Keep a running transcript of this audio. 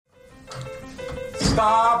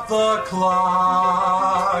Stop the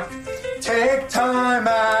clock. Take time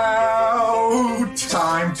out.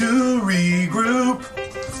 Time to regroup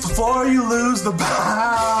before you lose the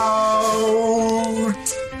bout.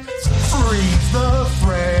 Freeze the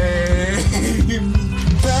frame.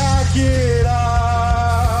 Back it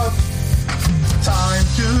up. Time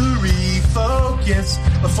to refocus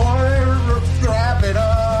before I wrap it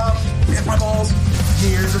up. Hit my balls.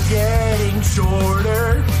 Years are getting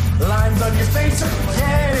shorter. Lines on your face are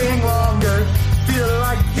getting longer. Feel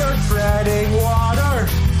like you're treading water,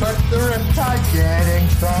 but the riptide's getting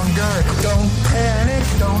stronger. Don't panic,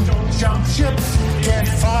 don't jump ship. Can't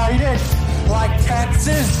fight it like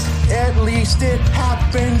Texas. At least it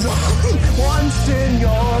happens once in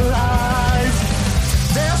your life.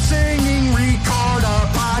 They're singing record our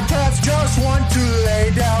podcast. Just want to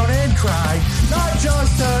lay down and cry. Not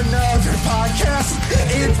just another podcast.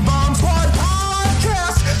 It's Bomb Squad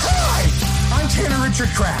Podcast. Hi, I'm Tanner Richard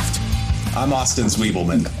Kraft. I'm Austin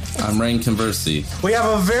Zwiebelman. I'm Rain Conversey. We have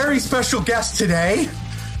a very special guest today.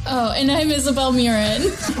 Oh, and I'm Isabel Murin.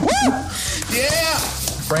 Yeah!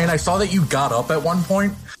 Rain, I saw that you got up at one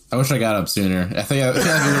point. I wish I got up sooner. I feel like it would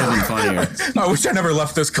have been funnier. I wish I never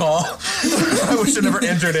left this call. I wish I never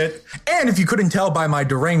entered it. And if you couldn't tell by my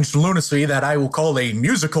deranged lunacy that I will call a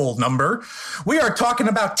musical number, we are talking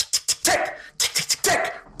about Tick, Tick, Tick, Tick,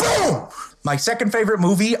 Tick, Boom! My second favorite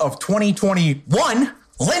movie of 2021,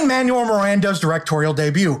 Lin-Manuel Miranda's directorial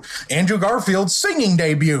debut, Andrew Garfield's singing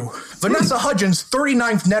debut, Vanessa Hudgens'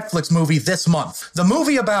 39th Netflix movie this month. The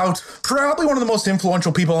movie about probably one of the most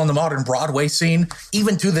influential people on the modern Broadway scene,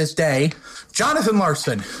 even to this day, Jonathan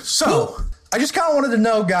Larson. So, I just kind of wanted to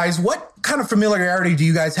know, guys, what kind of familiarity do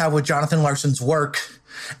you guys have with Jonathan Larson's work?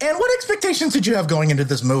 And what expectations did you have going into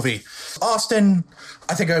this movie? Austin,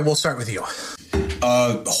 I think I will start with you.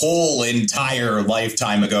 A whole entire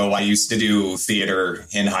lifetime ago, I used to do theater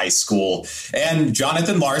in high school, and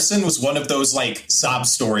Jonathan Larson was one of those sob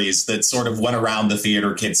stories that sort of went around the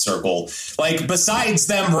theater kid circle. Besides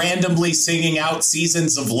them randomly singing out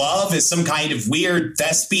Seasons of Love as some kind of weird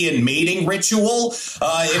thespian mating ritual,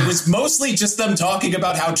 it was mostly just them talking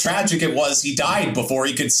about how tragic it was he died before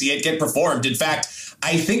he could see it get performed. In fact,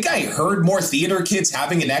 I think I heard more theater kids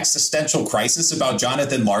having an existential crisis about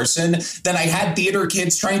Jonathan Larson than I had theater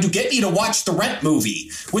kids trying to get me to watch the Rent movie,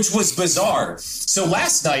 which was bizarre. So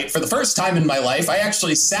last night, for the first time in my life, I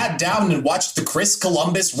actually sat down and watched the Chris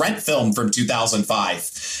Columbus Rent film from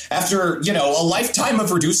 2005. After, a lifetime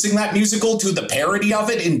of reducing that musical to the parody of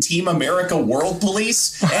it in Team America World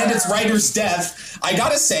Police and its writer's death, I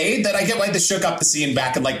gotta say that I get why this shook up the scene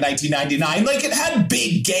back in 1999. It had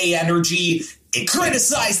big gay energy. It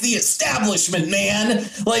criticized the establishment, man.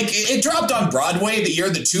 It dropped on Broadway the year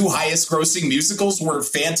the two highest grossing musicals were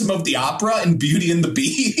Phantom of the Opera and Beauty and the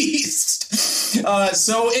Beast.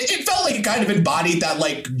 So it felt like it kind of embodied that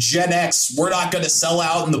Gen X, we're not going to sell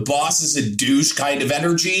out and the boss is a douche kind of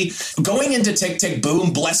energy. Going into Tick, Tick,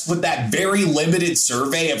 Boom, blessed with that very limited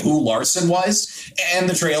survey of who Larson was and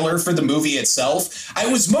the trailer for the movie itself, I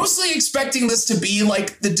was mostly expecting this to be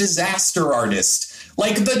the Disaster Artist.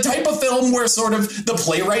 The type of film where sort of the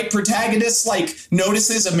playwright protagonist,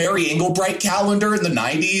 notices a Mary Englebright calendar in the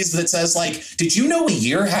 90s that says, did you know a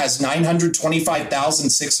year has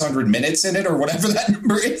 925,600 minutes in it or whatever that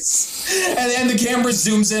number is? And the camera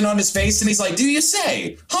zooms in on his face and he's like, do you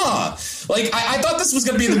say? Huh? I thought this was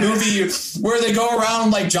going to be the movie where they go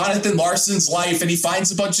around Jonathan Larson's life and he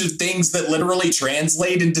finds a bunch of things that literally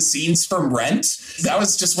translate into scenes from Rent. That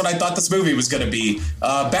was just what I thought this movie was going to be.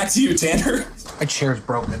 Back to you, Tanner. My chair's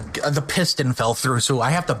broken. The piston fell through, so I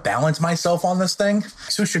have to balance myself on this thing.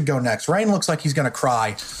 So who should go next? Rain looks like he's going to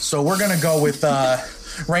cry. So we're going to go with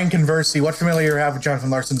Rain Conversey. What familiarity you have with Jonathan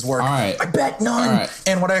Larson's work? All right. I bet none. All right.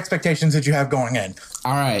 And what expectations did you have going in?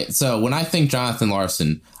 All right. So when I think Jonathan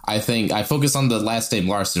Larson, I focus on the last name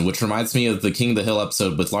Larson, which reminds me of the King of the Hill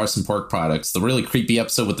episode with Larson Pork Products, the really creepy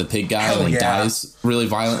episode with the pig guy when he dies really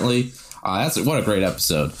violently. What a great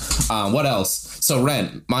episode. What else? So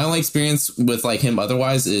Rent, my only experience with him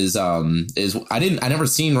otherwise is I never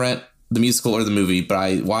seen Rent, the musical or the movie, but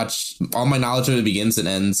I watched, all my knowledge of it begins and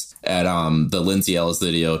ends at the Lindsay Ellis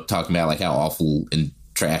video talking about how awful and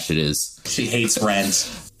trash it is. She hates Rent.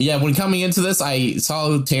 Yeah, when coming into this, I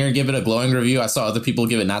saw Tanner give it a glowing review. I saw other people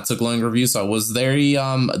give it not so glowing review, so I was very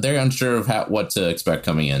unsure of what to expect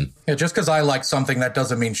coming in. Yeah, just because I like something, that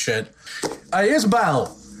doesn't mean shit.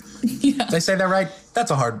 Isabel, Yeah. Did I say that right? That's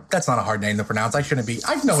not a hard name to pronounce. I shouldn't be.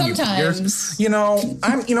 I've known you for years.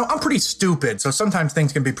 I'm pretty stupid, so sometimes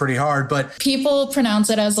things can be pretty hard, but People pronounce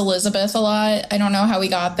it as Elizabeth a lot. I don't know how we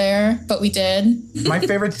got there, but we did. my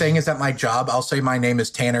favorite thing is at my job, I'll say my name is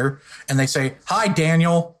Tanner, and they say, "Hi,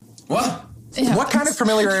 Daniel." What? What kind of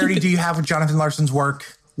familiarity do you have with Jonathan Larson's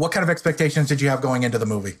work? What kind of expectations did you have going into the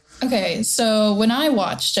movie? Okay, so when I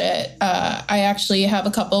watched it, I actually have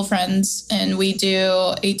a couple of friends and we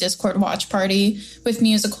do a Discord watch party with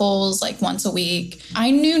musicals like once a week.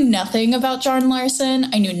 I knew nothing about John Larson.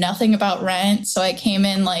 I knew nothing about Rent. So I came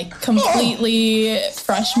in like completely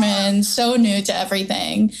freshman, so new to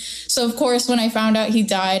everything. So of course, when I found out he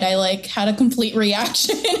died, I like had a complete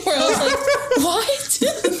reaction where I was like, what?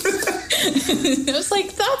 I was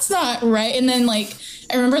like, that's not right. And then like,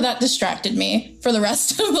 I remember that distracted me for the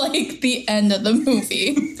rest of like the end of the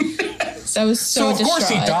movie. So I was so of course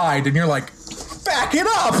he died, and you're like, back it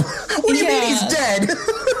up. What do you mean he's dead?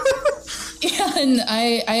 Yeah, and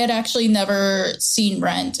I had actually never seen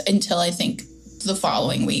Rent until I think the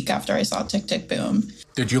following week after I saw Tick, Tick, Boom.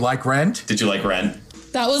 Did you like Rent?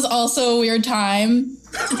 That was also a weird time.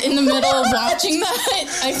 In the middle of watching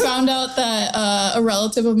that, I found out that a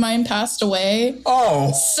relative of mine passed away.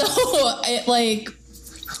 Oh. So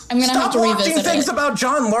I'm going to have to revisit Stop watching things it. about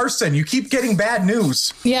John Larson. You keep getting bad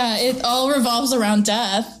news. Yeah, it all revolves around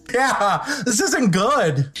death. Yeah, this isn't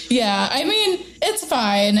good. Yeah, I mean, it's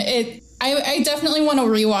fine. I definitely want to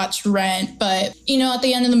rewatch Rent, but, at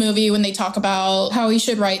the end of the movie, when they talk about how he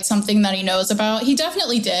should write something that he knows about, he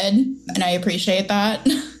definitely did, and I appreciate that.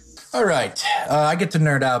 All right. I get to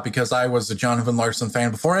nerd out because I was a Jonathan Larson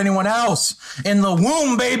fan before anyone else in the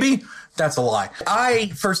womb, baby. That's a lie. I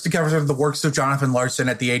first discovered the works of Jonathan Larson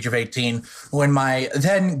at the age of 18 when my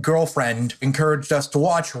then girlfriend encouraged us to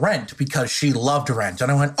watch Rent because she loved Rent.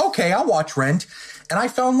 And I went, okay, I'll watch Rent. And I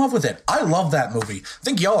fell in love with it. I love that movie. I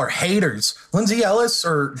think y'all are haters. Lindsay Ellis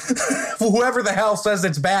or whoever the hell says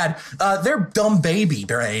it's bad, they're dumb baby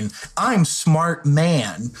brain. I'm smart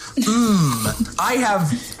man. I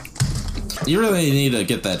have... You really need to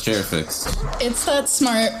get that chair fixed. It's that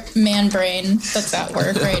smart man brain that's at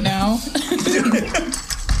work right now.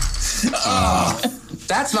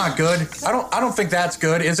 That's not good. I don't think that's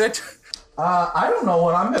good, is it? I don't know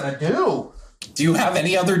what I'm gonna do. Do you have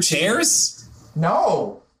any other chairs?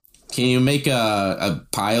 No. Can you make a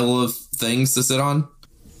pile of things to sit on?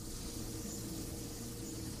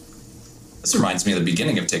 This reminds me of the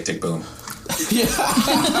beginning of Tick, Tick, Boom.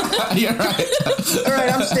 Yeah, you're right. All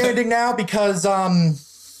right, I'm standing now because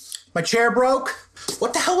my chair broke.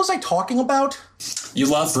 What the hell was I talking about? You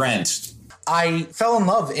love Rent. I fell in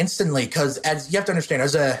love instantly because, as you have to understand,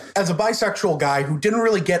 as a bisexual guy who didn't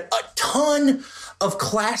really get a ton of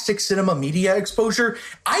classic cinema media exposure,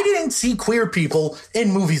 I didn't see queer people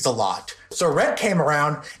in movies a lot. So Rent came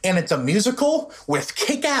around, and it's a musical with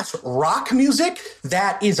kick-ass rock music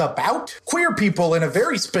that is about queer people in a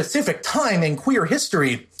very specific time in queer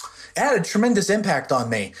history. It had a tremendous impact on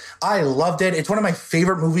me. I loved it. It's one of my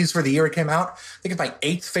favorite movies for the year it came out. I think it's my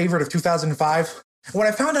 8th favorite of 2005. When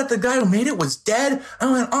I found out the guy who made it was dead, I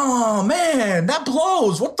went, oh man, that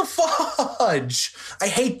blows. What the fudge? I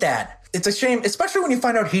hate that. It's a shame, especially when you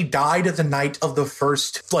find out he died the night of the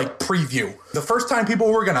first, preview. The first time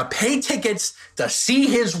people were going to pay tickets to see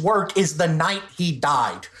his work is the night he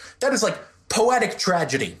died. That is, poetic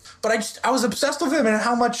tragedy. But I was obsessed with him and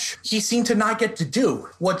how much he seemed to not get to do.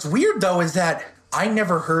 What's weird, though, is that I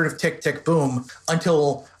never heard of Tick, Tick, Boom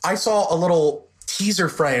until I saw a little teaser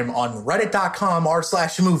frame on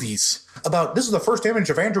reddit.com/movies about this is the first image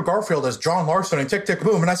of Andrew Garfield as John Larson in Tick, Tick,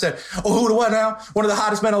 Boom. And I said, oh, who to what now? One of the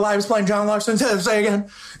hottest men alive is playing John Larson. Say again.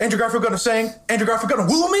 Andrew Garfield gonna sing? Andrew Garfield gonna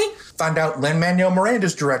woo me? Find out Lin-Manuel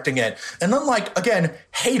Miranda's directing it. And unlike, again,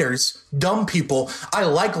 haters, dumb people, I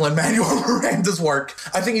like Lin-Manuel Miranda's work.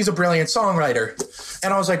 I think he's a brilliant songwriter.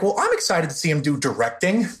 And I was like, well, I'm excited to see him do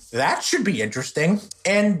directing. That should be interesting.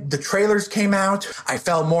 And the trailers came out. I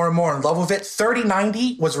fell more and more in love with it.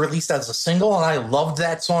 3090 was released as a single, and I loved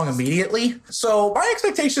that song immediately. So my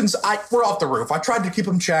expectations were off the roof. I tried to keep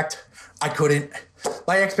them checked. I couldn't.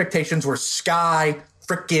 My expectations were sky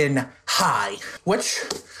freaking high, which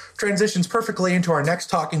transitions perfectly into our next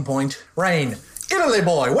talking point. Rain, Italy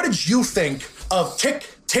boy, what did you think of Tick,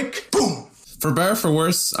 Tick, Boom? For better or for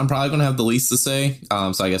worse, I'm probably going to have the least to say.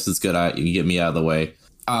 So I guess it's good you can get me out of the way.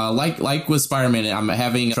 Like with Spider-Man, I'm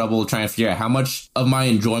having trouble trying to figure out how much of my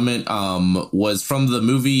enjoyment was from the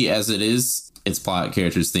movie as it is. Its plot,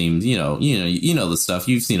 characters, themes, you know the stuff.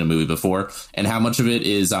 You've seen a movie before, and how much of it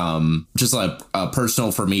is just like a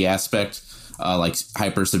personal for me aspect. like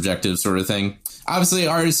hyper subjective sort of thing. Obviously,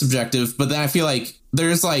 art is subjective, but then I feel like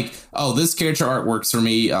there's like, oh, this character art works for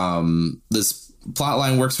me. This plot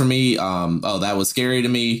line works for me. Oh, that was scary to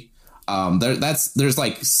me. There's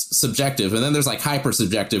like subjective, and then there's like hyper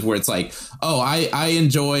subjective, where it's like, oh, I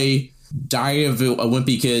enjoy Diary of a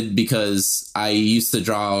Wimpy Kid because I used to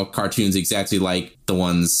draw cartoons exactly like the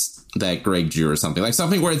ones that Greg drew, or something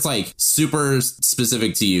where it's like super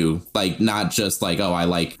specific to you, like not just like, oh, I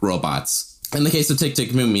like robots. In the case of Tick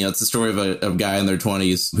Tick Boom, it's the story of a guy in their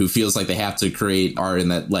 20s who feels like they have to create art,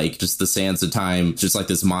 and that like just the sands of time, just like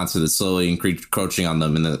this monster that's slowly encroaching on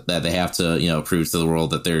them, and that they have to, prove to the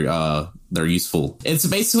world that they're useful. It's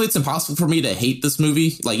impossible for me to hate this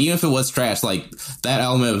movie. Like, even if it was trash, like that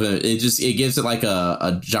element of it gives it like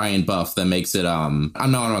a giant buff that makes it, I'm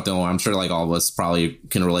not the only one. I'm sure like all of us probably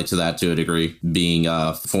can relate to that to a degree, being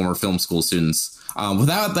former film school students.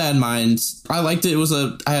 Without that in mind, I liked it.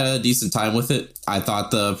 I had a decent time with it. I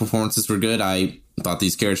thought the performances were good. I thought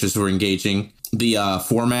these characters were engaging. The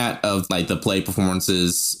format of like the play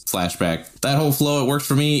performances, flashback, that whole flow, it worked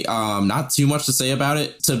for me. Not too much to say about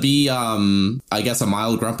it. To be, I guess, a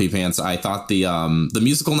mild grumpy pants, I thought the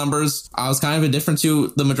musical numbers, I was kind of indifferent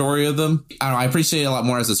to the majority of them. I don't know, I appreciate it a lot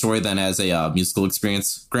more as a story than as a musical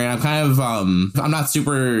experience. Granted, I'm kind of, I'm not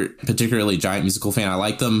super particularly giant musical fan. I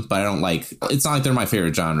like them, but I don't like, it's not like they're my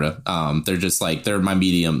favorite genre. They're just like, they're my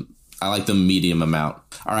medium. I like them medium amount.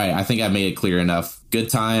 All right, I think I made it clear enough. Good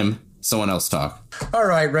time. Someone else talk. All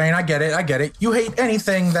right, Rain, I get it. You hate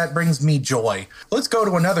anything that brings me joy. Let's go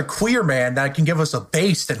to another queer man that can give us a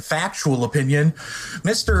based and factual opinion.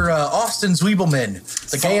 Mr. Austin Zwiebelman,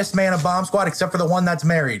 the gayest man of Bomb Squad except for the one that's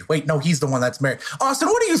married. Wait, no, he's the one that's married. Austin,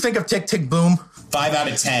 what do you think of Tick Tick Boom? 5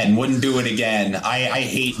 out of 10. Wouldn't do it again. I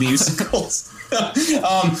hate musicals.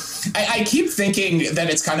 I keep thinking that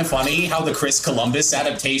it's kind of funny how the Chris Columbus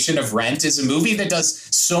adaptation of Rent is a movie that does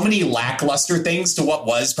so many lackluster things to what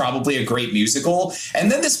was probably a great musical.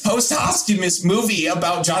 And then this post-posthumous movie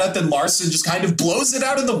about Jonathan Larson just kind of blows it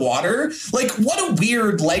out of the water. Like, what a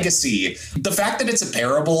weird legacy. The fact that it's a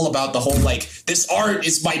parable about the whole, like, this art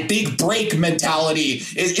is my big break mentality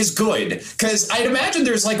is good. Because I'd imagine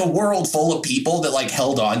there's, like, a world full of people that, like,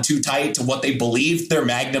 held on too tight to what they believed their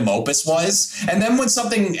magnum opus was. And then when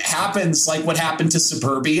something happens, like what happened to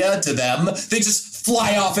Suburbia to them, they just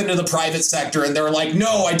fly off into the private sector and they're like,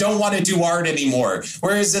 no, I don't want to do art anymore.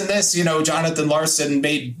 Whereas in this, Jonathan Larson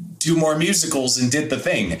made 2 more musicals and did the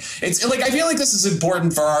thing. It's like, I feel like this is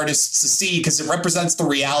important for artists to see because it represents the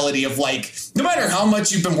reality of, like, no matter how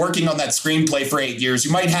much you've been working on that screenplay for 8 years,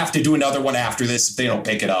 you might have to do another one after this if they don't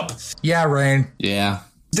pick it up. Yeah, Rain. Yeah.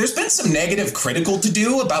 There's been some negative critical to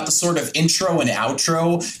do about the sort of intro and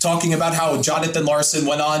outro, talking about how Jonathan Larson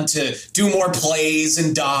went on to do more plays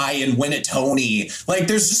and die and win a Tony. Like,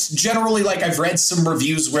 there's just generally, like, I've read some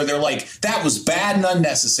reviews where they're like, that was bad and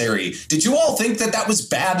unnecessary. Did you all think that was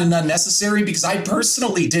bad and unnecessary? Because I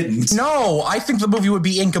personally didn't. No, I think the movie would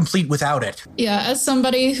be incomplete without it. Yeah, as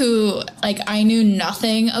somebody who, like, I knew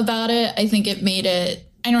nothing about it, I think it made it,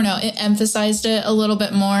 I don't know, it emphasized it a little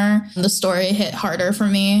bit more. The story hit harder for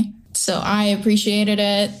me. So I appreciated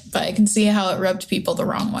it, but I can see how it rubbed people the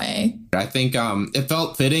wrong way. I think it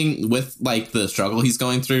felt fitting with, like, the struggle he's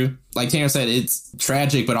going through. Like Tanner said, it's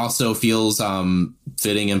tragic, but also feels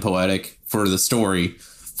fitting and poetic for the story,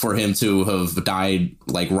 for him to have died,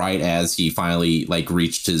 like, right as he finally, like,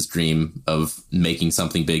 reached his dream of making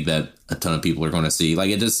something big that a ton of people are going to see.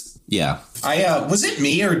 Like, it just, yeah. Was it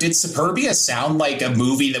me, or did Suburbia sound like a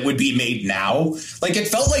movie that would be made now? Like, it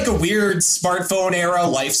felt like a weird smartphone era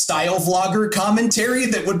lifestyle vlogger commentary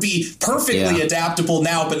that would be perfectly adaptable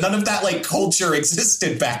now, but none of that, like, culture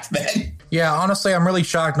existed back then. Yeah, honestly, I'm really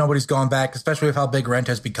shocked nobody's gone back, especially with how big Rent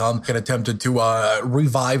has become, and attempted to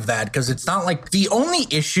revive that, because it's not like the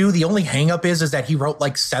only hang up is that he wrote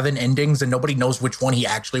like 7 endings and nobody knows which one he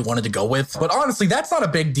actually wanted to go with. But honestly, that's not a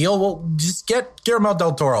big deal. Well, just get Guillermo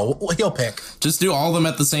del Toro. He'll pick. Just do all of them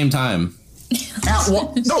at the same time.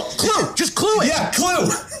 No, Clue. Just Clue it. Yeah, Clue.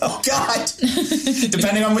 Oh, God.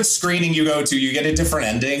 Depending on which screening you go to, you get a different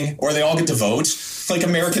ending, or they all get to vote. Like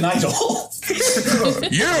American Idol.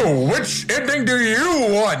 Which ending do you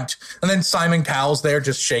want? And then Simon Cowell's there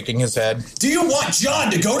just shaking his head. Do you want John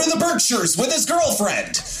to go to the Berkshires with his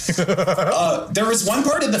girlfriend? There was one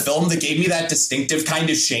part of the film that gave me that distinctive kind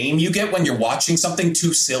of shame you get when you're watching something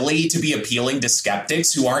too silly to be appealing to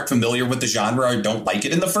skeptics who aren't familiar with the genre or don't like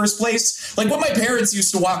it in the first place. Like when my parents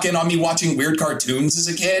used to walk in on me watching weird cartoons as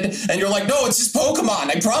a kid, kid, and you're like, no, it's just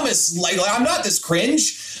Pokemon. I promise. Like I'm not this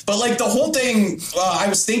cringe. But like the whole thing I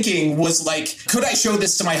was thinking was like, could I show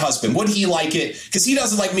this to my husband? Would he like it? Because he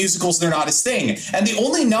doesn't like musicals. They're not his thing. And the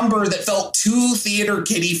only number that felt too theater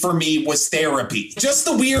kiddie for me was Therapy. Just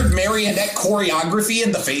the weird marionette choreography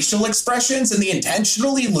and the facial expressions and the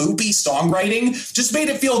intentionally loopy songwriting just made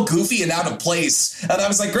it feel goofy and out of place. And I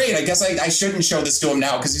was like, great, I guess I shouldn't show this to him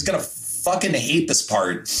now because he's going to fucking hate this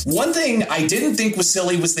part. One thing I didn't think was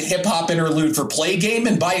silly was the hip-hop interlude for Play Game,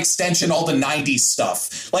 and by extension all the 90s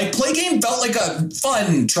stuff. Like Play Game felt like a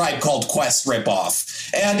fun Tribe Called Quest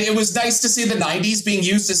ripoff, and it was nice to see the 90s being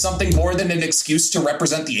used as something more than an excuse to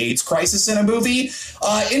represent the AIDS crisis in a movie.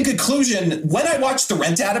 In conclusion, when I watched the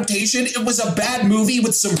Rent adaptation, it was a bad movie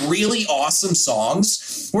with some really awesome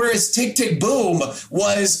songs, whereas Tick, Tick, Boom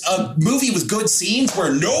was a movie with good scenes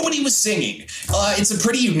where nobody was singing. It's a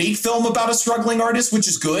pretty unique film about a struggling artist, which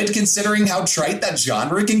is good considering how trite that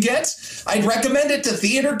genre can get. I'd recommend it to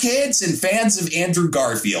theater kids and fans of Andrew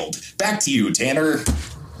Garfield. Back to you, Tanner.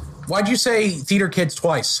 Why'd you say theater kids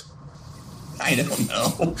twice? I don't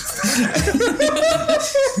know.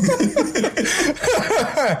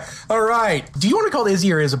 All right. Do you want to call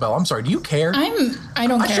Izzy or Isabel? I'm sorry. Do you care? I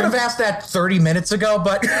don't care. I should have asked that 30 minutes ago,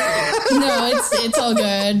 but no, it's all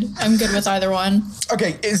good. I'm good with either one.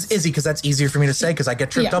 Okay, Izzy, because that's easier for me to say because I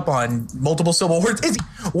get tripped up on multiple syllable words. Izzy,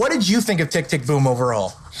 what did you think of Tick, Tick, Boom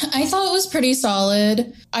overall? I thought it was pretty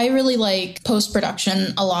solid. I really like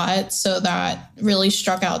post-production a lot, so that really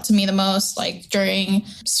struck out to me the most, like during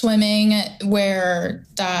swimming where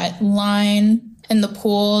that line in the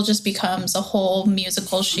pool just becomes a whole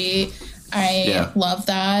musical sheet. I love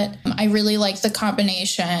that. I really like the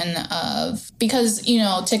combination of, because, you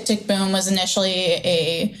know, Tick, Tick, Boom was initially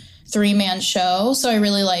a 3-man show, so I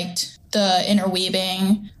really liked the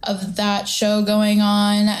interweaving of that show going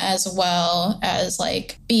on, as well as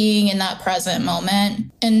like being in that present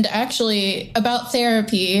moment. And actually about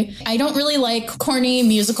Therapy, I don't really like corny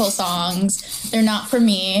musical songs. They're not for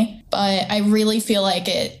me, but I really feel like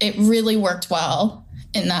it really worked well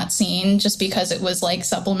in that scene just because it was like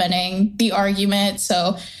supplementing the argument.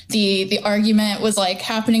 So the argument was like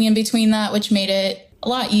happening in between that, which made it a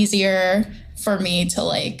lot easier for me to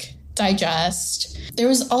like digest. There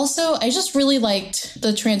was also, I just really liked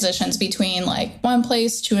the transitions between like one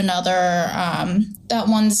place to another. That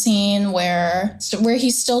one scene where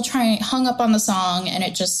he's still hung up on the song, and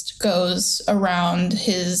it just goes around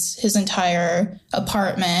his entire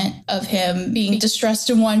apartment of him being distressed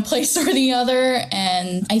in one place or the other.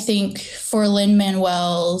 And I think for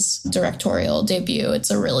Lin-Manuel's directorial debut, it's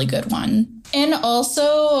a really good one. And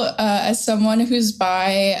also, as someone who's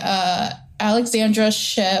by Alexandra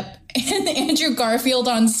Shipp and Andrew Garfield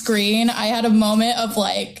on screen, I had a moment of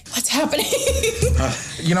like, what's happening?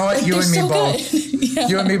 You know what? Like, you and me so both. Yeah.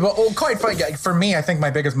 You and me both. Oh, quite funny. For me, I think my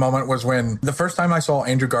biggest moment was when the first time I saw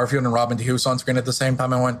Andrew Garfield and Robin DeHuss on screen at the same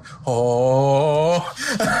time, I went, oh,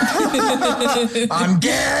 I'm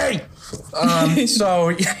gay.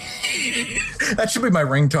 So that should be my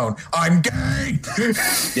ringtone. I'm gay.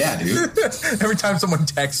 Yeah, dude. Every time someone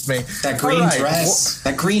texts me. That green dress.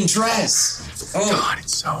 That green dress. Oh. God,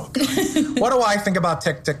 it's so good. What do I think about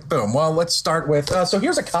Tick, Tick, Boom? Well, let's start with, so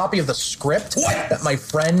here's a copy of the script that my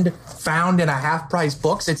friend found in a half-price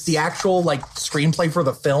books. It's the actual, like, screenplay for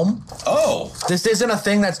the film. Oh. This isn't a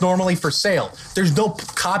thing that's normally for sale. There's no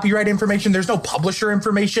copyright information. There's no publisher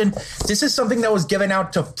information. This is something that was given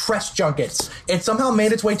out to press junkets. It somehow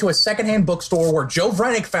made its way to a secondhand bookstore where Joe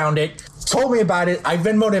Vrenick found it, told me about it. I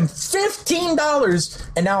Venmoed him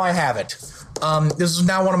 $15, and now I have it. This is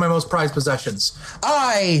now one of my most prized possessions.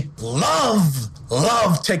 I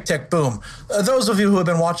love Tick, Tick, Boom. Those of you who have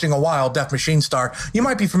been watching a while, Death Machine Star, you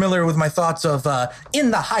might be familiar with my thoughts of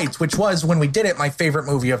In the Heights, which was, when we did it, my favorite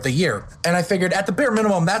movie of the year. And I figured, at the bare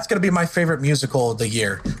minimum, that's going to be my favorite musical of the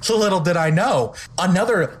year. So little did I know,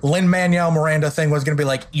 another Lin-Manuel Miranda thing was going to be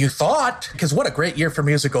like, you thought? Because what a great year for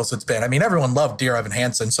musicals it's been. I mean, everyone loved Dear Evan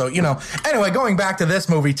Hansen. So, you know, anyway, going back to this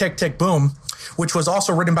movie, Tick, Tick, Boom, which was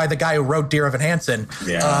also written by the guy who wrote Dear Evan Hansen.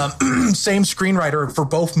 Yeah. Same screenwriter for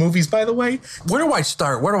both movies, by the way. Where do I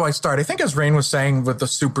start? I think, as Rain was saying, with the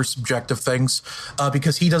super subjective things,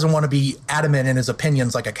 because he doesn't want to be adamant in his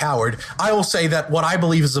opinions like a coward, I will say that what I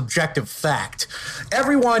believe is objective fact.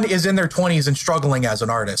 Everyone is in their 20s and struggling as an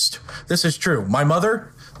artist. This is true. My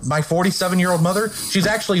mother, my 47-year-old mother, she's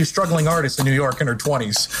actually a struggling artist in New York in her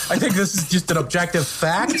 20s. I think this is just an objective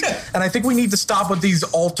fact, and I think we need to stop with these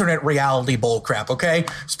alternate reality bullcrap, okay?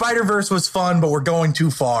 Spider-Verse was fun, but we're going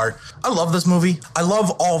too far. I love this movie. I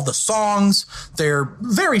love all of the songs. They're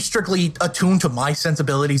very strictly attuned to my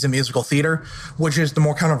sensibilities in musical theater, which is the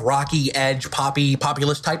more kind of rocky, edge, poppy,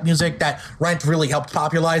 populist type music that Rent really helped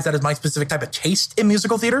popularize. That is my specific type of taste in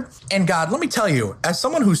musical theater. And God, let me tell you, as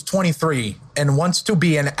someone who's 23 and wants to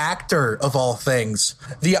be an actor of all things,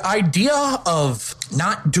 the idea of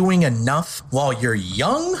not doing enough while you're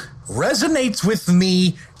young resonates with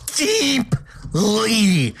me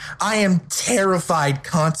deeply. I am terrified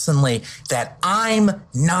constantly that I'm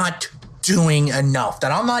not doing enough,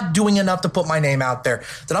 that I'm not doing enough to put my name out there,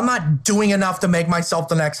 that I'm not doing enough to make myself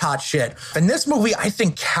the next hot shit. And this movie, I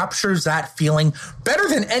think, captures that feeling better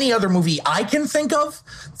than any other movie I can think of.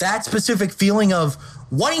 That specific feeling of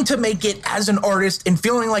wanting to make it as an artist and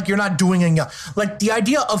feeling like you're not doing enough. Like the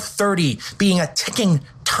idea of 30 being a ticking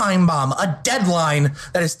time bomb, a deadline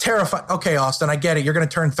that is terrifying. Okay, Austin, I get it. You're going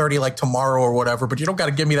to turn 30 like tomorrow or whatever, but you don't got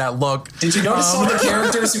to give me that look. Did you notice all the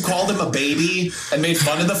characters who called him a baby and made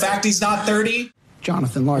fun of the fact he's not 30?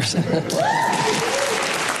 Jonathan Larson.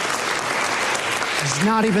 He's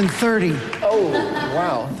not even 30. Oh,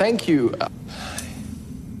 wow. Thank you.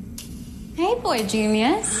 Hey, boy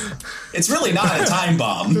genius. It's really not a time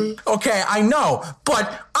bomb. Okay, I know,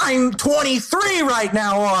 but I'm 23 right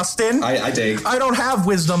now, Austin. I dig. I don't have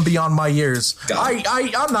wisdom beyond my years.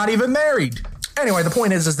 I'm not even married. Anyway, the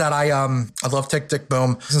point is that I love Tick, Tick,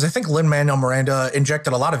 Boom, since I think Lin-Manuel Miranda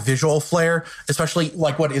injected a lot of visual flair, especially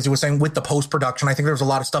like what Izzy was saying with the post-production. I think there was a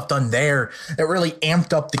lot of stuff done there that really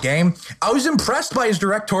amped up the game. I was impressed by his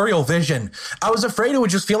directorial vision. I was afraid it would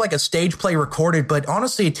just feel like a stage play recorded, but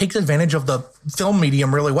honestly, it takes advantage of the film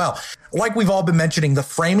medium really well. Like we've all been mentioning, the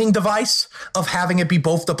framing device of having it be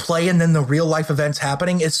both the play and then the real life events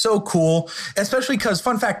happening is so cool, especially because,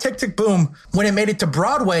 fun fact, Tick, Tick, Boom, when it made it to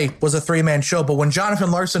Broadway, was a 3-man show. But when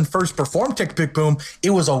Jonathan Larson first performed Tick, Tick, Boom, it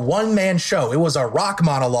was a 1-man show. It was a rock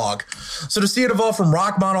monologue. So to see it evolve from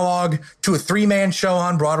rock monologue to a 3-man show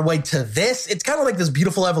on Broadway to this, it's kind of like this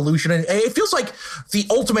beautiful evolution. And it feels like the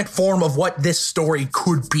ultimate form of what this story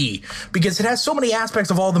could be, because it has so many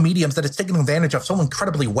aspects of all the mediums that it's taken advantage of so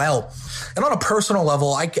incredibly well. And on a personal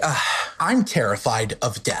level, I'm terrified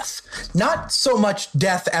of death. Not so much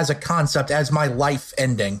death as a concept as my life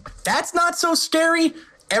ending. That's not so scary.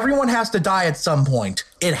 Everyone has to die at some point.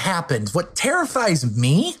 It happens. What terrifies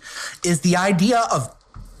me is the idea of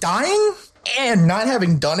dying and not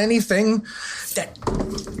having done anything that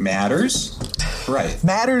matters. Right.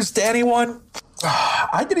 Matters to anyone.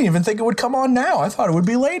 I didn't even think it would come on now. I thought it would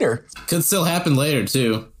be later. Could still happen later,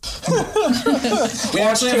 too. We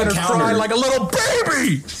actually have a counter. Cry like a little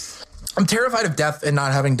baby. I'm terrified of death and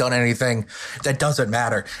not having done anything that doesn't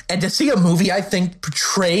matter. And to see a movie, I think,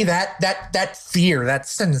 portray that fear, that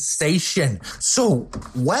sensation so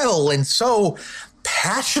well and so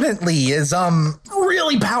passionately is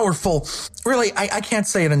really powerful. Really, I can't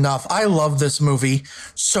say it enough. I love this movie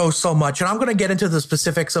so much. And I'm going to get into the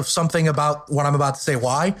specifics of something about what I'm about to say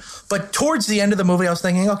why. But towards the end of the movie, I was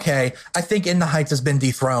thinking, okay, I think In the Heights has been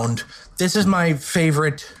dethroned. This is my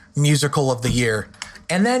favorite musical of the year.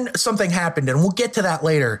 And then something happened, and we'll get to that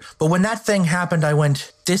later. But when that thing happened, I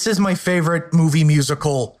went, this is my favorite movie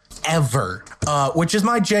musical ever, which is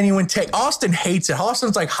my genuine take. Austin hates it.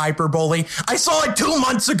 Austin's like hyperbole. I saw it 2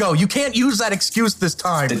 months ago. You can't use that excuse this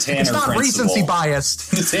time. The Tanner it's not principle. Recency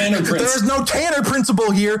biased. The Tanner principle. There is no Tanner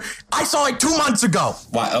principle here. I saw it 2 months ago.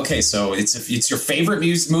 Why? Okay, so it's your favorite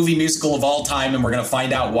movie musical of all time, and we're going to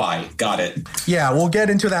find out why. Got it. Yeah, we'll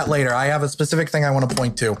get into that later. I have a specific thing I want to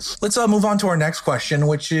point to. Let's move on to our next question,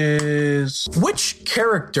 which is, which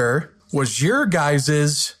character was your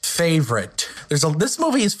guys's favorite? This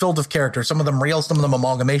movie is filled with characters. Some of them real, some of them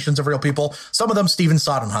amalgamations of real people, some of them Steven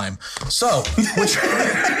Sondheim. So, which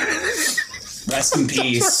rest in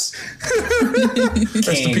peace.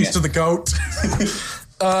 Rest in peace to the goat.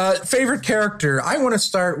 Favorite character? I want to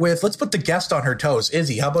start with, let's put the guest on her toes.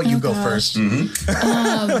 Izzy, how about you go first?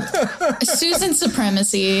 Mm-hmm. Susan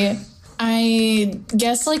Supremacy. I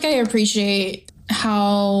guess I appreciate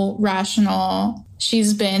how rational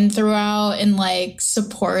she's been throughout and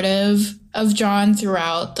supportive of John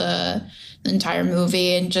throughout the entire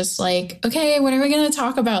movie, and just okay, when are we going to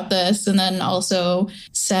talk about this? And then also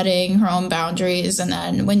setting her own boundaries. And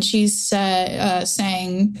then when she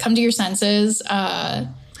sang "Come to Your Senses,"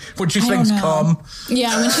 when she sings "Come,"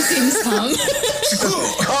 yeah, when she sings "Come," she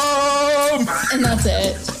says "Come," and that's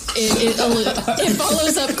it. It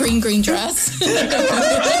follows up green dress.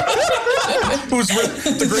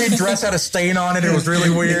 The green dress had a stain on it. It was really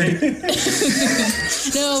weird.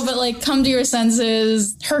 No, but like, come to your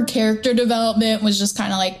senses. Her character development was just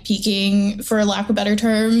kind of like peaking, for lack of better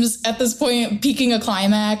terms, at this point, peaking a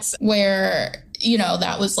climax where, you know,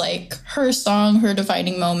 that was like her song, her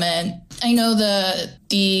defining moment. I know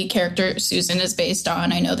the character Susan is based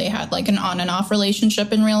on, I know they had like an on and off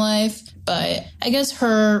relationship in real life, but I guess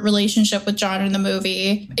her relationship with John in the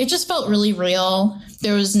movie, it just felt really real.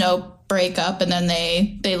 There was no breakup and then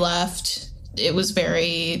they left. It was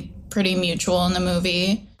pretty mutual in the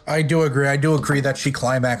movie. I do agree that she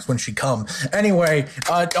climaxed when she come. Anyway,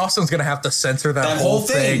 Austin's going to have to censor that whole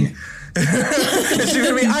thing. She's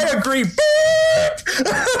going to be, I agree.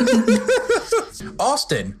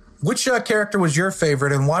 Austin, which character was your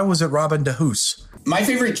favorite and why was it Robin DeHoos? My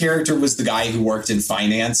favorite character was the guy who worked in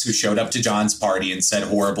finance, who showed up to John's party and said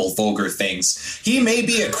horrible, vulgar things. He may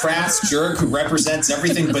be a crass jerk who represents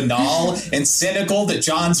everything banal and cynical that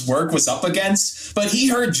John's work was up against, but he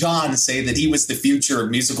heard John say that he was the future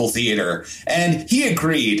of musical theater, and he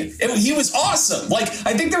agreed. He was awesome. Like,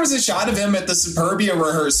 I think there was a shot of him at the Superbia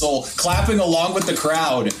rehearsal clapping along with the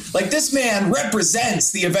crowd. Like, this man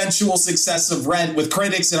represents the eventual success of Rent with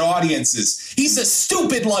critics and audiences. He's a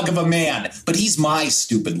stupid lug of a man, but he's my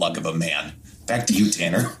stupid lug of a man. Back to you,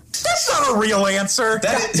 Tanner. That's not a real answer.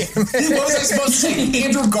 What was I supposed to say?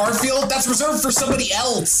 Andrew Garfield? That's reserved for somebody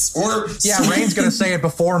else. Or yeah, Rain's going to say it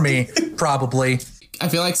before me, probably. I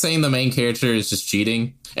feel like saying the main character is just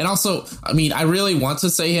cheating. And also, I mean, I really want to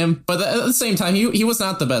say him, but at the same time, he was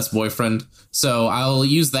not the best boyfriend. So I'll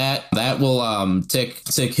use that. That will tick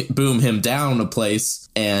boom him down a place.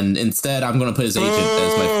 And instead, I'm going to put his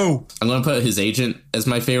agent as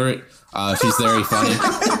my favorite. She's very funny.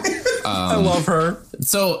 I love her.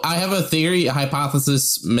 So I have a theory, a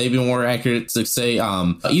hypothesis, maybe more accurate to say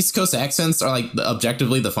East Coast accents are like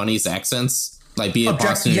objectively the funniest accents. Like be it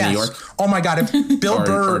Boston or New York. Oh my God. If Bill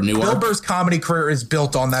Burr's comedy career is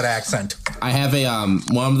built on that accent. I have a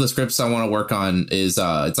one of the scripts I want to work on is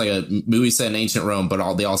it's like a movie set in ancient Rome,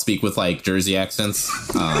 but they all speak with like Jersey accents,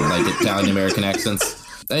 like Italian American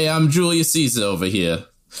accents. Hey, I'm Julius Caesar over here.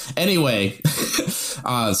 Anyway,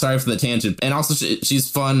 sorry for the tangent. And also, she's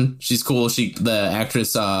fun. She's cool. The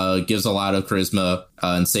actress gives a lot of charisma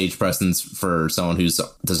and stage presence for someone who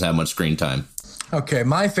doesn't have much screen time. Okay,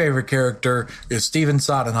 my favorite character is Stephen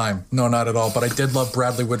Sondheim. No, not at all. But I did love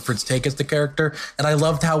Bradley Whitford's take as the character. And I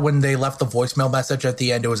loved how when they left the voicemail message at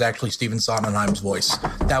the end, it was actually Stephen Sondheim's voice.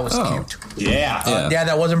 That was cute. Yeah. Yeah,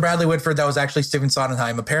 that wasn't Bradley Whitford. That was actually Stephen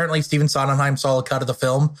Sondheim. Apparently, Stephen Sondheim saw a cut of the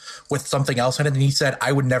film with something else in it, and he said,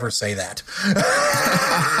 I would never say that.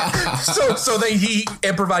 so he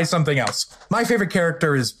improvised something else. My favorite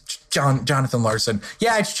character is Jonathan Larson.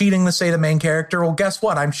 Yeah, it's cheating to say the main character. Well, guess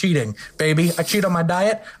what? I'm cheating, baby. I cheat on my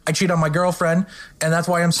diet. I cheat on my girlfriend. And that's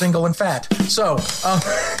why I'm single and fat. So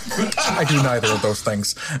I do neither of those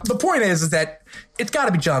things. The point is that it's got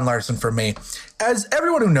to be John Larson for me. As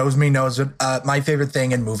everyone who knows me knows, my favorite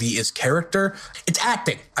thing in movie is character. It's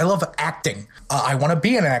acting. I love acting. I want to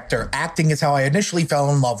be an actor. Acting is how I initially fell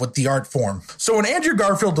in love with the art form. So when Andrew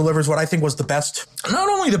Garfield delivers what I think was the best, not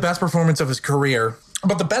only the best performance of his career,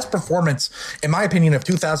 but the best performance, in my opinion, of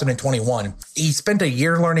 2021. He spent a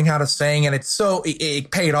year learning how to sing, and it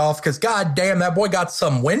paid off because, god damn, that boy got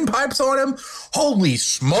some windpipes on him. Holy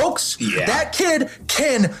smokes. Yeah. That kid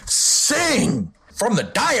can sing from the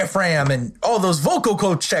diaphragm and all those vocal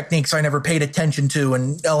coach techniques I never paid attention to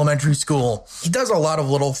in elementary school. He does a lot of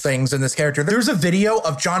little things in this character. There's a video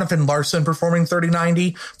of Jonathan Larson performing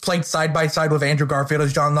 3090, played side by side with Andrew Garfield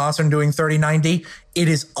as John Larson doing 3090. It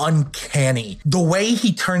is uncanny. The way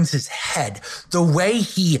he turns his head, the way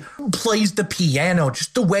he plays the piano,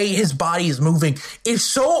 just the way his body is moving is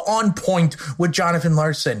so on point with Jonathan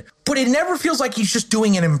Larson. But it never feels like he's just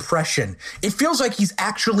doing an impression. It feels like he's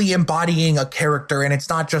actually embodying a character and it's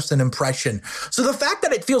not just an impression. So the fact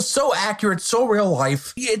that it feels so accurate, so real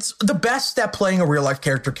life, it's the best that playing a real life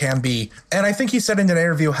character can be. And I think he said in an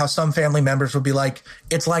interview how some family members would be like,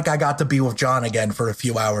 it's like I got to be with John again for a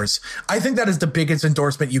few hours. I think that is the biggest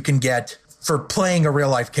endorsement you can get for playing a real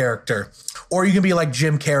life character. Or you can be like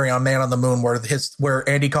Jim Carrey on Man on the Moon, where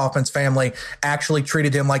Andy Kaufman's family actually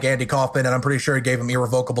treated him like Andy Kaufman, and I'm pretty sure he gave him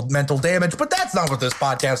irrevocable mental damage, but that's not what this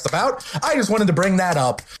podcast's about. I just wanted to bring that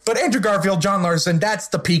up. But Andrew Garfield, John Larson, that's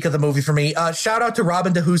the peak of the movie for me. Shout out to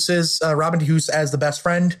Robin DeHoos as the best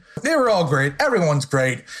friend. They were all great. Everyone's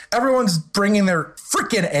great. Everyone's bringing their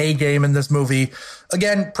freaking A game in this movie.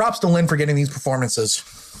 Again, props to Lynn for getting these performances.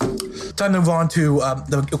 Time to move on to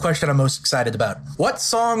the question I'm most excited about. What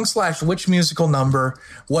song / which musical number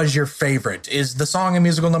was your favorite? Is the song and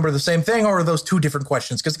musical number the same thing, or are those two different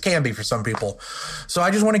questions? Because it can be for some people. So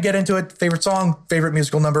I just want to get into it. Favorite song, favorite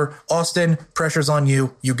musical number. Austin, pressure's on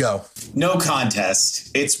you. You go. No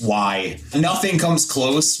contest. It's Why. Nothing comes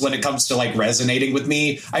close when it comes to like resonating with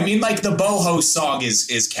me. I mean, like the Boho song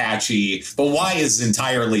is catchy, but Why is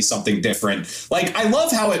entirely something different. Like, I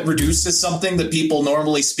love how it reduces something that people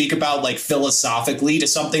normally speak about like philosophically to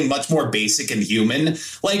something much more basic and human.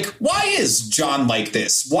 Like, why is John like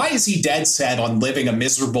this? Why is he dead set on living a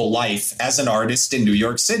miserable life as an artist in New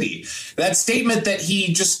York City? That statement that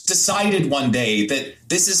he just decided one day that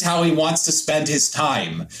this is how he wants to spend his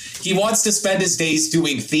time. He wants to spend his days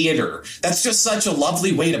doing theater. That's just such a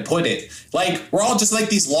lovely way to put it. Like, we're all just like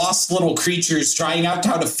these lost little creatures trying out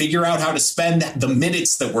how to figure out how to spend the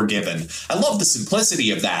minutes that we're given. I love the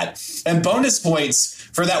simplicity of that. And bonus points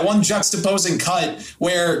for that one juxtaposing cut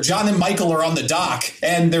where John and Michael are on the dock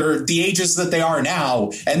and they're the ages that they are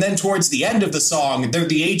now. And then towards the end of the song, they're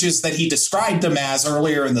the ages that he described them as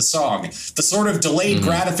earlier in the song. The sort of delayed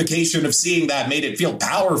gratification of seeing that made it feel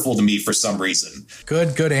powerful to me for some reason.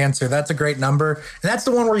 Good answer. That's a great number. And that's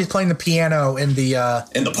the one where he's playing the piano in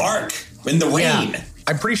the park, in the rain. Yeah.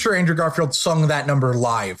 I'm pretty sure Andrew Garfield sung that number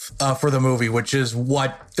live for the movie, which is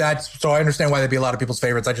so I understand why that'd be a lot of people's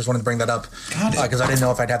favorites. I just wanted to bring that up because I didn't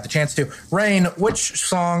know if I'd have the chance to. Rain, which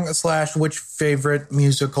song / which favorite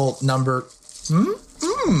musical number?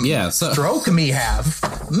 Yeah, so Stroke me have.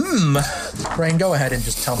 Rain, go ahead and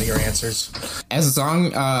just tell me your answers. As a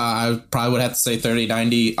song, I probably would have to say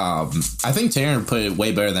 3090. I think Taran put it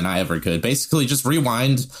way better than I ever could. Basically, just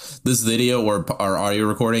rewind this video or audio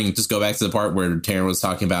recording. Just go back to the part where Taran was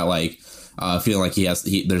talking about like feeling like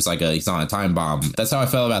he's on a time bomb. That's how I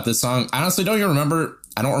felt about this song. I honestly don't remember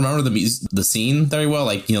the scene very well,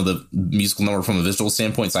 like, you know, the musical number from a visual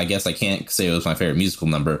standpoint, so I guess I can't say it was my favorite musical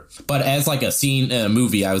number. But as like a scene in a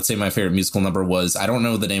movie, I would say my favorite musical number was, I don't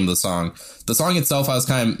know the name of the song. The song itself I was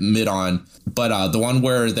kind of mid on, but the one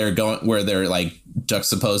where they're like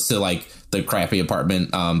juxtaposed to like the crappy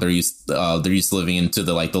apartment they're used to living into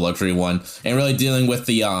the like the luxury one, and really dealing with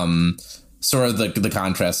the sort of the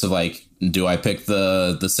contrast of like, do I pick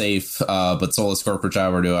the safe but soulless corporate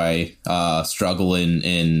job, or do I struggle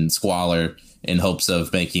in squalor in hopes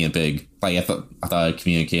of making it big? Like, I thought I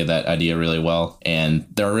communicated that idea really well, and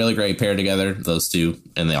they're a really great pair together, those two,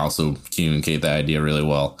 and they also communicate that idea really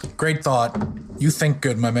well. Great thought. You think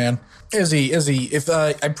good, my man. Izzy, if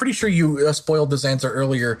I'm pretty sure you spoiled this answer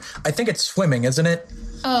earlier. I think it's Swimming, isn't it?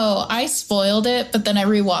 Oh, I spoiled it, but then I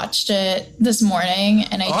rewatched it this morning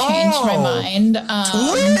and I changed my mind.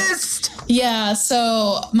 Twist! Yeah,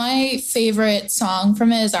 so my favorite song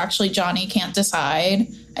from it is actually Johnny Can't Decide.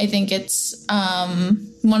 I think it's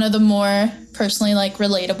one of the more personally like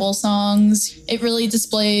relatable songs. It really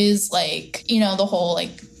displays like, you know, the whole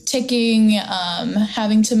like ticking,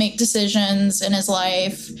 having to make decisions in his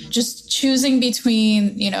life, just choosing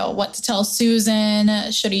between, you know, what to tell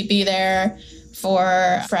Susan, should he be there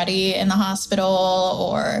for Freddie in the hospital,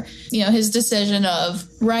 or, you know, his decision of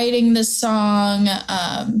writing this song,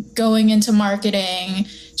 going into marketing,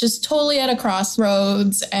 just totally at a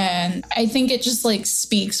crossroads. And I think it just like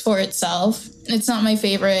speaks for itself. It's not my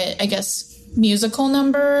favorite, I guess, musical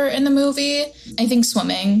number in the movie. I think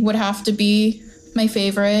Swimming would have to be my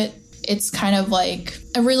favorite. It's kind of like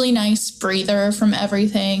a really nice breather from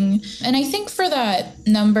everything. And I think for that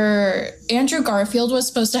number, Andrew Garfield was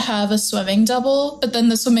supposed to have a swimming double, but then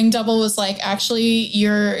the swimming double was like, actually,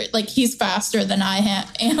 he's faster than I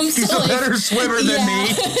am. He's so a better swimmer than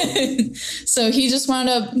me. So he just wound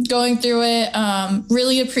up going through it.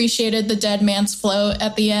 Really appreciated the dead man's float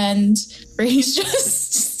at the end, where he's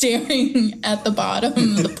just staring at the bottom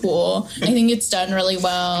of the pool. I think it's done really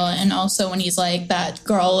well. And also when he's like, that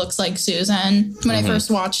girl looks like Susan. When I first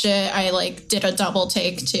watched it, I like did a double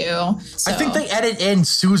take too. So. I think they edit in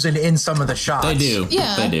Susan in some of the shots. They do.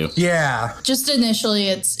 Yeah. They do. Yeah. Just initially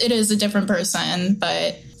it is a different person,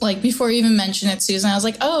 but like before you even mentioned it, Susan, I was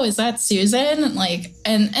like, oh, is that Susan? Like,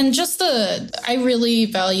 and just I really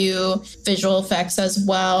value visual effects as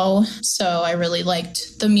well. So I really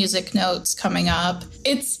liked the music notes coming up.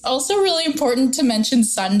 It's also really important to mention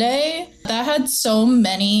Sunday. That had so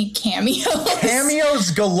many cameos. Cameos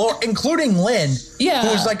galore, including Lynn. Yeah. Who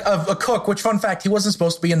was like a cook, which, fun fact, he wasn't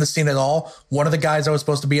supposed to be in the scene at all. One of the guys that was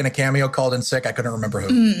supposed to be in a cameo called in sick. I couldn't remember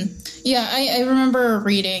who. Yeah, I remember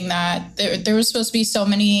reading that there was supposed to be so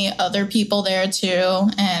many other people there too.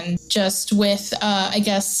 And just with, I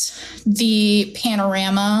guess, the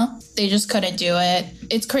panorama, they just couldn't do it.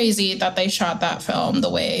 It's crazy that they shot that film the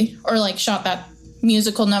way, or like shot that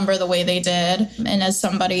musical number the way they did. And as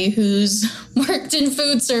somebody who's worked in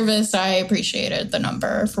food service, I appreciated the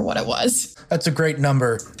number for what it was. That's a great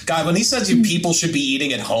number. God, when he says people should be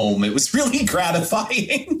eating at home, it was really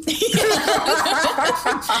gratifying.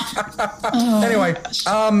 Anyway,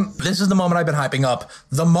 this is the moment I've been hyping up.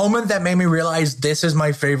 The moment that made me realize this is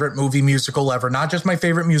my favorite movie musical ever, not just my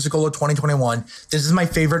favorite musical of 2021. This is my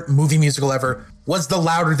favorite movie musical ever, was the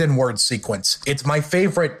Louder Than Words sequence. It's my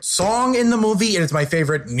favorite song in the movie. It is my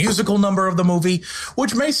favorite musical number of the movie,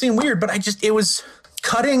 which may seem weird, but it was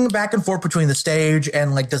cutting back and forth between the stage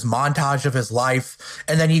and like this montage of his life.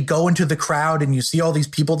 And then you go into the crowd and you see all these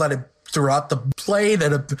people that have throughout the play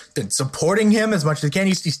that have been supporting him as much as they can.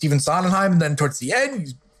 You see Stephen Sondheim, and then towards the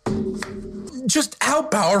end, just how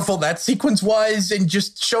powerful that sequence was, and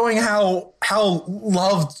just showing how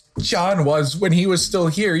loved John was when he was still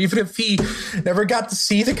here, even if he never got to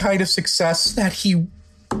see the kind of success that he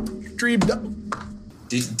dreamed of.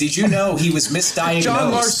 Did you know he was misdiagnosed?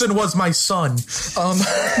 John Larson was my son.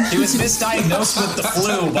 He was misdiagnosed with the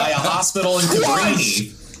flu by a hospital in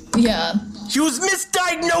Cabrini. Yeah. He was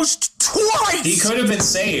misdiagnosed twice! He could have been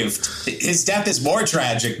saved. His death is more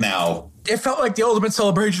tragic now. It felt like the ultimate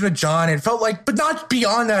celebration of John. It felt like, but not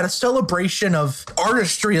beyond that, a celebration of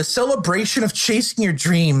artistry, a celebration of chasing your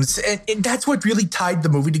dreams. And that's what really tied the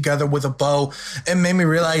movie together with a bow and made me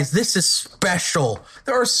realize this is special.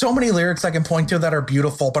 There are so many lyrics I can point to that are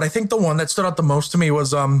beautiful, but I think the one that stood out the most to me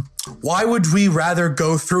was, why would we rather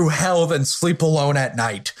go through hell than sleep alone at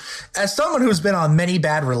night? As someone who's been on many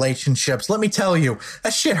bad relationships, let me tell you,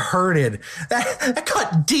 that shit hurted. That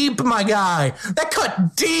cut deep, my guy. That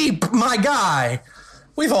cut deep, my guy.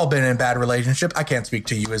 We've all been in a bad relationship. I can't speak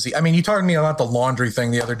to you, Izzy. I mean, you talked to me about the laundry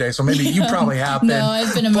thing the other day, so maybe you probably have been. No,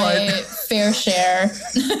 I've been in my fair share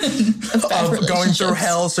of going through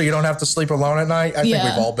hell so you don't have to sleep alone at night. I think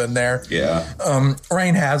we've all been there. Yeah.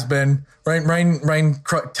 Rain has been. Rain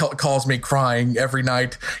calls me crying every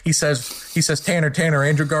night. He says, Tanner,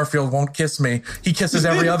 Andrew Garfield won't kiss me. He kisses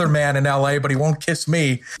every other man in LA, but he won't kiss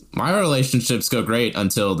me. My relationships go great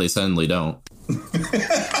until they suddenly don't.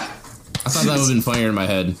 I thought that would have been funnier in my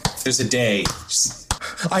head. There's a day.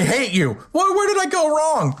 I hate you. Where did I go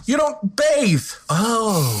wrong? You don't bathe.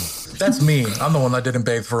 Oh, that's me. I'm the one that didn't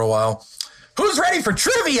bathe for a while. Who's ready for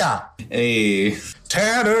trivia? Hey.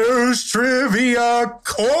 Tanner's Trivia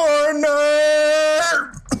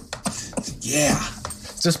Corner. Yeah.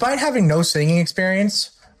 Despite having no singing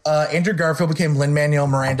experience, Andrew Garfield became Lin-Manuel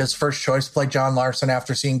Miranda's first choice to play John Larson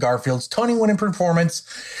after seeing Garfield's Tony-winning performance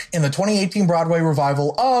in the 2018 Broadway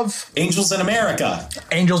revival of Angels in America.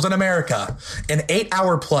 Angels in America, an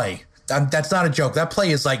 8-hour play. That's not a joke. That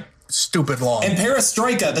play is like stupid long. And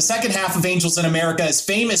Perestroika, the second half of Angels in America, is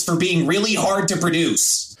famous for being really hard to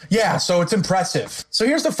produce. Yeah, so it's impressive. So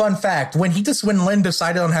here's the fun fact. When Lin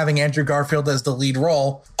decided on having Andrew Garfield as the lead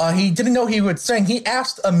role, he didn't know he would sing. He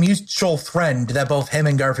asked a mutual friend that both him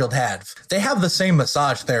and Garfield had. They have the same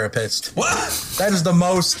massage therapist. What? That is the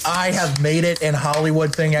most I have made it in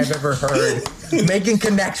Hollywood thing I've ever heard. Making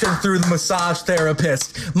connection through the massage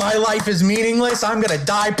therapist. My life is meaningless. I'm going to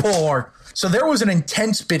die poor. So there was an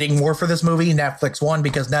intense bidding war for this movie. Netflix won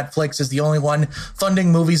because Netflix is the only one funding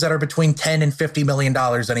movies that are between $10 and $50 million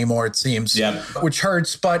anymore, it seems. Yeah. Which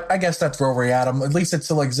hurts, but I guess that's where we're at. At least it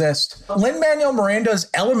still exists. Lin-Manuel Miranda's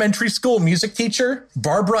elementary school music teacher,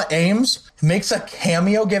 Barbara Ames, makes a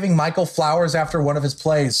cameo giving Michael flowers after one of his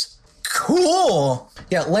plays. Cool.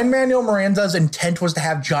 Yeah, Lin-Manuel Miranda's intent was to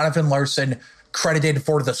have Jonathan Larson credited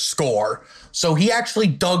for the score. So he actually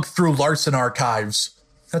dug through Larson archives.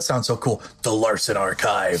 That sounds so cool. The Larson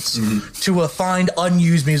Archives. To find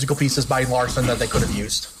unused musical pieces by Larson that they could have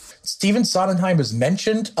used. Stephen Sondheim is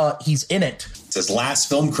mentioned. He's in it. It's his last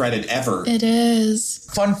film credit ever. It is.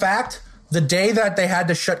 Fun fact, the day that they had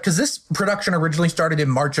to shut, because this production originally started in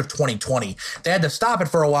March of 2020. They had to stop it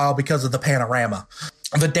for a while because of the panorama.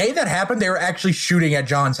 The day that happened, they were actually shooting at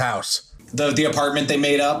John's house. The apartment they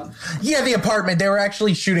made up? Yeah, the apartment. They were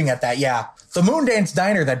actually shooting at that, yeah. The Moondance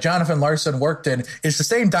Diner that Jonathan Larson worked in is the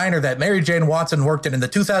same diner that Mary Jane Watson worked in the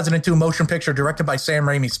 2002 motion picture directed by Sam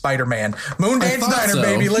Raimi's Spider-Man. Moondance Diner,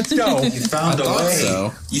 baby, let's go. You found a way. So.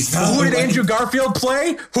 Who did Andrew Garfield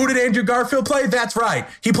play? That's right.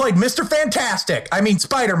 He played Mr. Fantastic. I mean,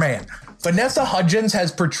 Spider-Man. Vanessa Hudgens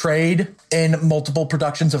has portrayed in multiple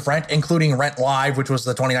productions of Rent, including Rent Live, which was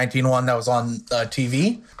the 2019 one that was on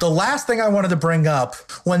TV. The last thing I wanted to bring up,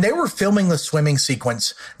 when they were filming the swimming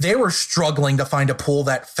sequence, they were struggling to find a pool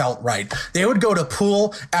that felt right. They would go to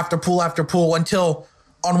pool after pool after pool until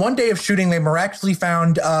On one day of shooting, they miraculously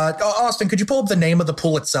found, Austin, could you pull up the name of the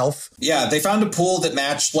pool itself? Yeah, they found a pool that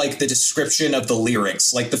matched like the description of the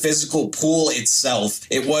lyrics, like the physical pool itself.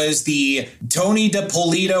 It was the Tony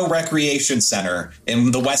DiPolito Recreation Center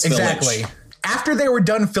in the West Exactly. Village. After they were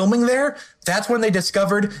done filming there, that's when they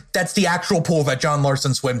discovered that's the actual pool that John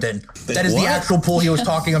Larson swam in. That is the actual pool he was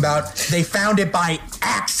talking about. They found it by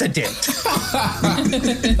accident.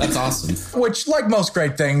 That's awesome. Which, like most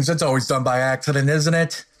great things, it's always done by accident, isn't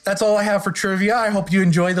it? That's all I have for trivia. I hope you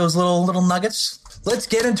enjoy those little nuggets. Let's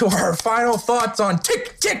get into our final thoughts on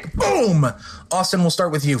Tick, Tick, Boom. Austin, we'll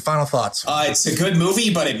start with you. Final thoughts. It's a good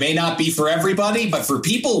movie, but it may not be for everybody. But for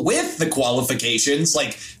people with the qualifications,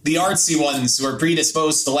 like the artsy ones who are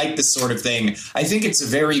predisposed to like this sort of thing, I think it's a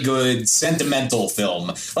very good sentimental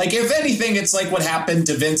film. Like, if anything, it's like what happened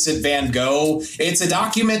to Vincent van Gogh. It's a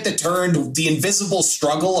document that turned the invisible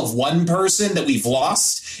struggle of one person that we've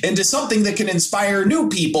lost into something that can inspire new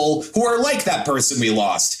people who are like that person we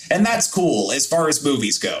lost. And that's cool as far as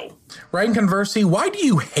movies go. Ryan Conversey, why do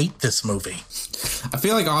you hate this movie? I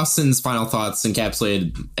feel like Austin's final thoughts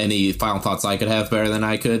encapsulated any final thoughts I could have better than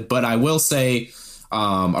I could. But I will say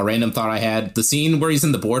a random thought I had. The scene where he's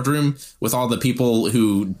in the boardroom with all the people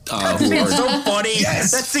who That scene's so funny.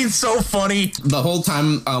 Yes. That scene's so funny. The whole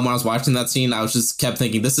time when I was watching that scene, I was just kept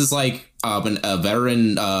thinking, this is like a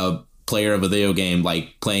veteran player of a video game,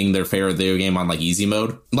 like playing their favorite video game on like easy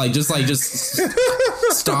mode, like just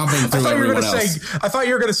stomping through everyone else. I thought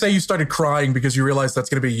you were going to say you started crying because you realized that's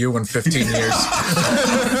going to be you in 15 years.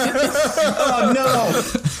 Oh, no.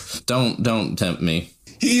 Don't tempt me.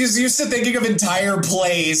 He's used to thinking of entire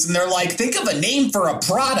plays, and they're like, think of a name for a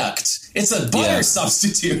product. It's a butter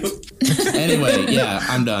substitute. Anyway, yeah,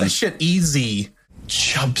 I'm done. This shit easy.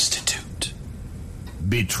 Substitute.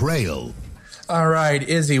 Betrayal. All right,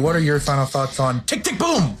 Izzy, what are your final thoughts on Tick, Tick,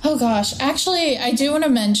 Boom? Oh gosh, actually, I do want to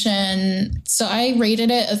mention, so I rated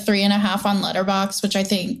it a 3.5 on Letterboxd, which I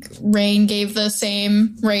think Rain gave the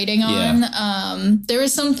same rating on. Yeah. There were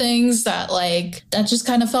some things that just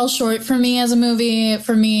kind of fell short for me as a movie.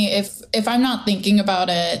 For me, if I'm not thinking about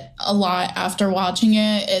it a lot after watching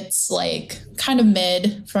it, it's like kind of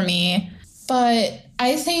mid for me. But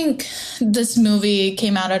I think this movie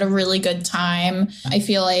came out at a really good time. I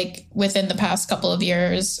feel like within the past couple of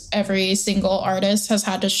years, every single artist has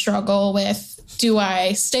had to struggle with, do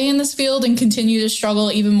I stay in this field and continue to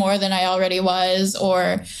struggle even more than I already was?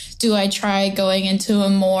 Or do I try going into a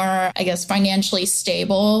more, I guess, financially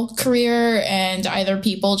stable career? And either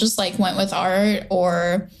people just like went with art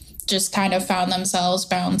or just kind of found themselves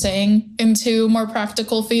bouncing into more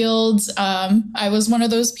practical fields. I was one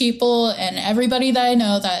of those people, and everybody that I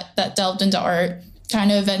know that delved into art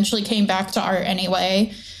kind of eventually came back to art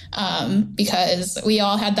anyway, because we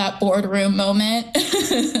all had that boardroom moment.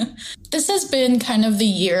 This has been kind of the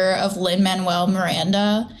year of Lin-Manuel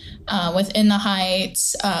Miranda with In the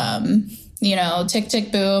Heights, Tick,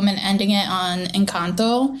 Tick, Boom, and ending it on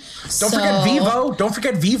Encanto. Don't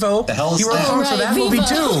forget Vivo. The hell is he wrote that? songs for that movie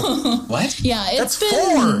too. What? Yeah, That's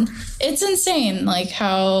 4. It's insane, like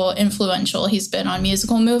how influential he's been on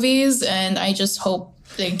musical movies, and I just hope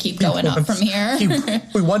they keep going up from here. He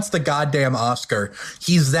wants the goddamn Oscar.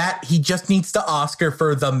 He just needs the Oscar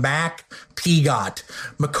for the Mac PGOT.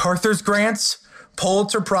 MacArthur's grants,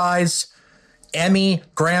 Pulitzer Prize, Emmy,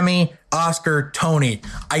 Grammy, Oscar, Tony.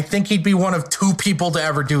 I think he'd be one of 2 people to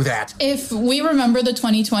ever do that. If we remember the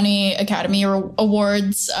 2020 Academy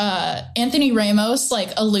Awards, Anthony Ramos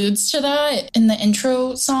alludes to that in the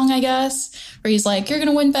intro song, I guess, where he's like, "You're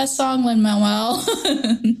gonna win Best Song, Lin-Manuel."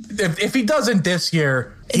 If he doesn't this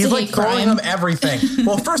year, he's like throwing him everything.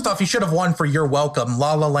 Well, first off, he should have won for You're Welcome,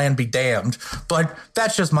 La La Land be damned. But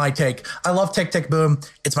that's just my take. I love Tick, Tick, Boom.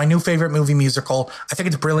 It's my new favorite movie musical. I think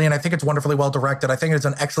it's brilliant. I think it's wonderfully well directed. I think it's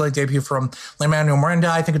an excellent debut from Lin-Manuel Miranda.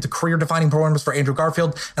 I think it's a career-defining performance for Andrew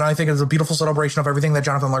Garfield. And I think it's a beautiful celebration of everything that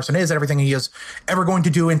Jonathan Larson is and everything he is ever going to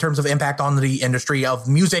do in terms of impact on the industry of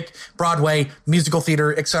music, Broadway, musical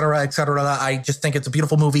theater, et cetera, et cetera. I just think it's a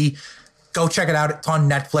beautiful movie. Go check it out. It's on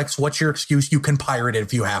Netflix. What's your excuse? You can pirate it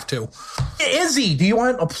if you have to. Izzy, do you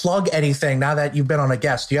want to plug anything now that you've been on a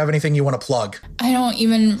guest? Do you have anything you want to plug? I don't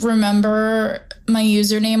even remember my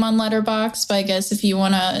username on Letterboxd, but I guess if you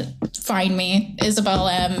want to find me, Isabel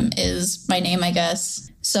M is my name, I guess.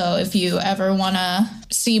 So if you ever want to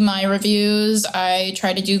see my reviews, I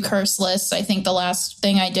try to do curse lists. I think the last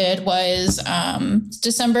thing I did was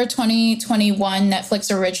December 2021 Netflix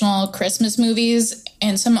original Christmas movies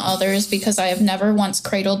and some others, because I have never once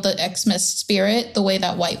cradled the Xmas spirit the way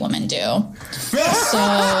that white women do. So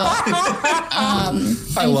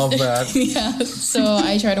I love that. Yeah, so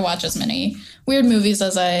I try to watch as many weird movies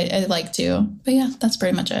as I like to. But yeah, that's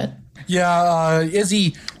pretty much it. Yeah,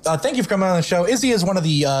 Izzy, thank you for coming on the show. Izzy is one of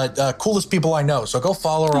the coolest people I know, so go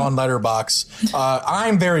follow her on Letterboxd.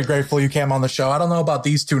 I'm very grateful you came on the show. I don't know about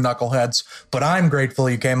these two knuckleheads, but I'm grateful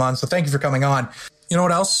you came on, so thank you for coming on. You know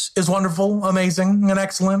what else is wonderful, amazing, and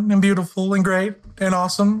excellent, and beautiful, and great, and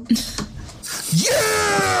awesome? You,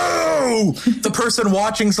 the person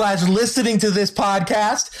watching / listening to this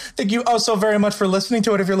podcast. Thank you oh so very much for listening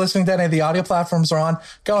to it. If you're listening to any of the audio platforms are on,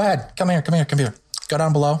 go ahead. Come here. Go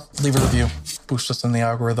down below, leave a review, boost us in the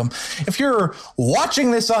algorithm. If you're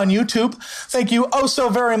watching this on YouTube, thank you oh so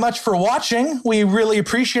very much for watching. We really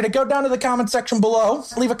appreciate it. Go down to the comment section below,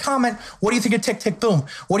 leave a comment. What do you think of Tick, Tick, Boom?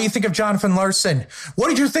 What do you think of Jonathan Larson? What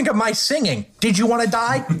did you think of my singing? Did you want to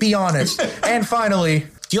die? Be honest. And finally,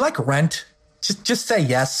 do you like Rent? Just say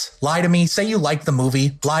yes. Lie to me. Say you like the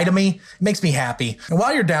movie. Lie to me. It makes me happy. And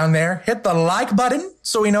while you're down there, hit the like button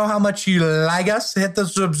so we know how much you like us. Hit the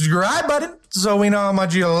subscribe button so we know how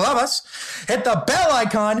much you love us. Hit the bell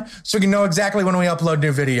icon so we can know exactly when we upload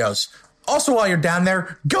new videos. Also, while you're down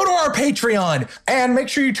there, go to our Patreon and make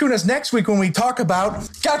sure you tune us next week when we talk about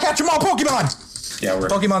Gotta Catch 'Em All Pokemon. Yeah,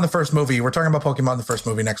 Pokemon the first movie. We're talking about Pokemon the first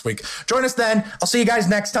movie next week. Join us then. I'll see you guys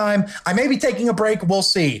next time. I may be taking a break. We'll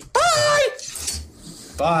see. Bye!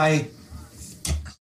 Bye.